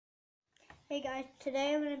Hey guys,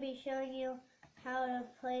 today I'm going to be showing you how to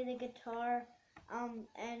play the guitar,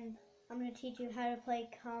 and I'm going to teach you how to play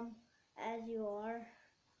Come As You Are.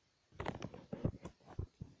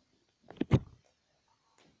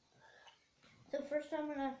 So first I'm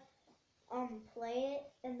going to play it,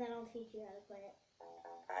 and then I'll teach you how to play it.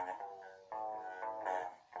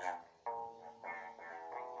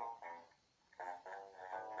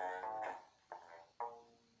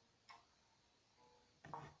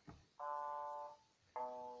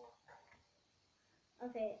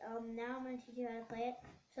 Okay, now I'm going to teach you how to play it.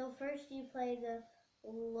 So first you play the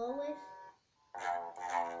lowest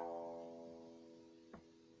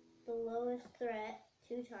fret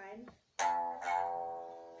 2 times,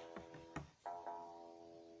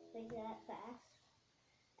 like that, fast.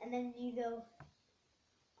 And then you go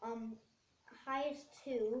highest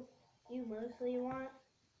 2 you mostly want.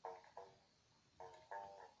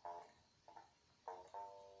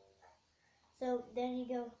 So then you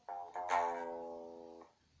go,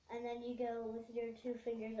 and then you go with your 2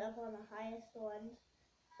 fingers up on the highest ones.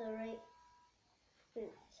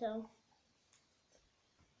 So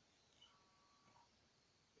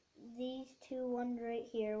these 2 ones right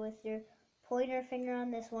here with your pointer finger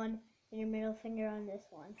on this one and your middle finger on this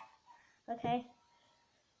one. Okay?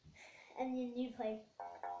 And then you play.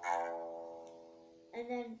 And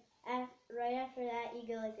then right after that you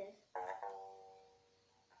go like this.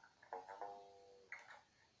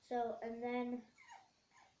 So, and then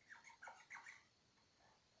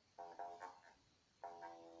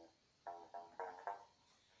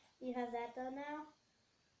you have that done now.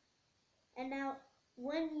 And now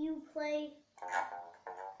when you play,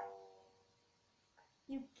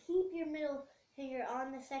 you keep your middle finger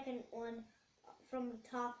on the second one from the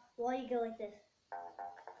top while you go like this.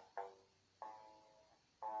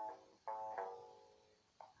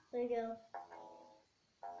 So you go.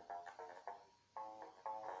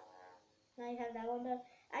 Now you have that one done.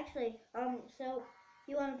 Actually, so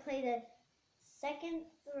you want to play the second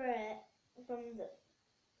fret from the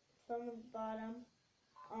bottom,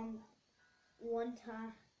 one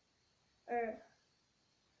time, or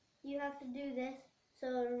you have to do this. So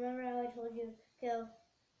remember how I told you, go,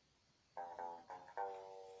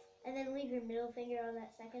 and then leave your middle finger on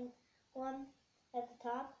that second one at the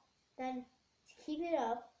top. Then keep it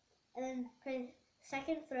up, and then play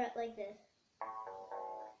second fret like this.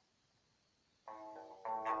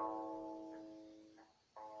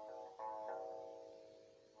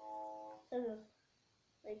 So go,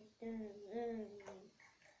 like,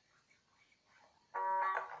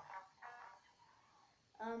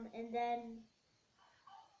 and then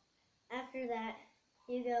after that,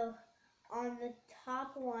 you go on the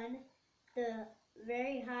top one, the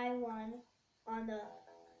very high one on the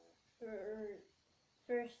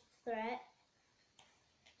first fret.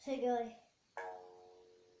 So you go like,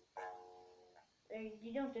 or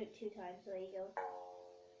you don't do it 2 times, so you go,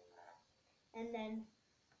 and then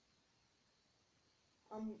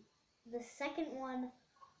the second one,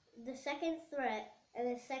 the second fret,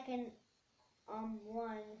 and the second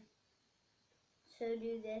one. So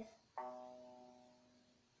do this.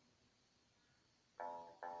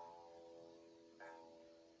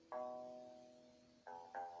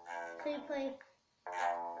 So you play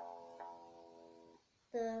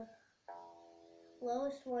the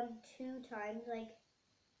lowest one 2 times, like,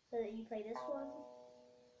 so that you play this one.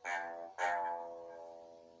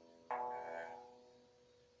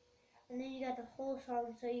 And then you got the whole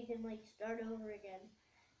song, so you can like start over again.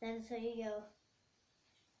 Then so you go.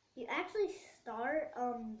 You actually start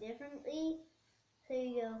differently. So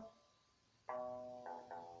you go.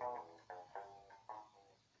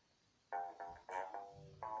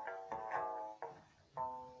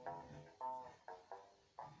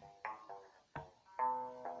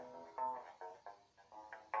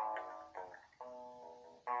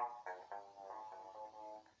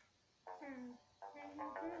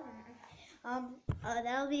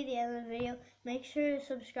 That'll be the end of the video. Make sure to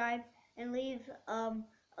subscribe and leave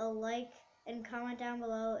a like and comment down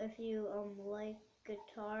below if you like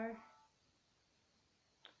guitar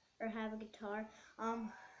or have a guitar.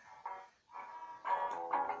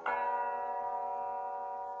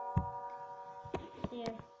 See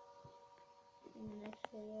ya in the next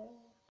video.